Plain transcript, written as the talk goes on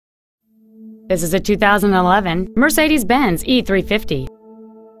This is a 2011 Mercedes-Benz E350.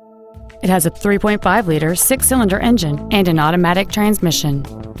 It has a 3.5-liter six-cylinder engine and an automatic transmission.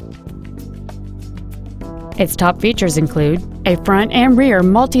 Its top features include a front and rear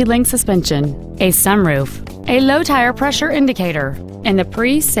multi-link suspension, a sunroof, a low tire pressure indicator, and the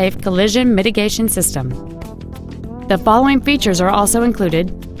pre-safe collision mitigation system. The following features are also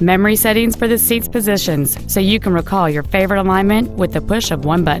included: memory settings for the seat's positions so you can recall your favorite alignment with the push of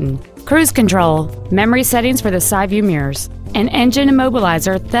one button, cruise control, memory settings for the side view mirrors, an engine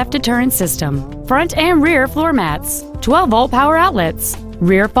immobilizer theft deterrent system, front and rear floor mats, 12-volt power outlets,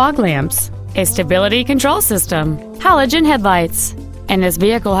 rear fog lamps, a stability control system, halogen headlights, and this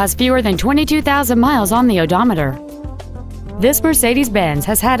vehicle has fewer than 22,000 miles on the odometer. This Mercedes-Benz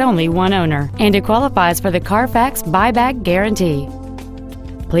has had only one owner, and it qualifies for the Carfax buyback guarantee.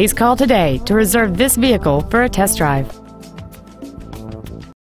 Please call today to reserve this vehicle for a test drive.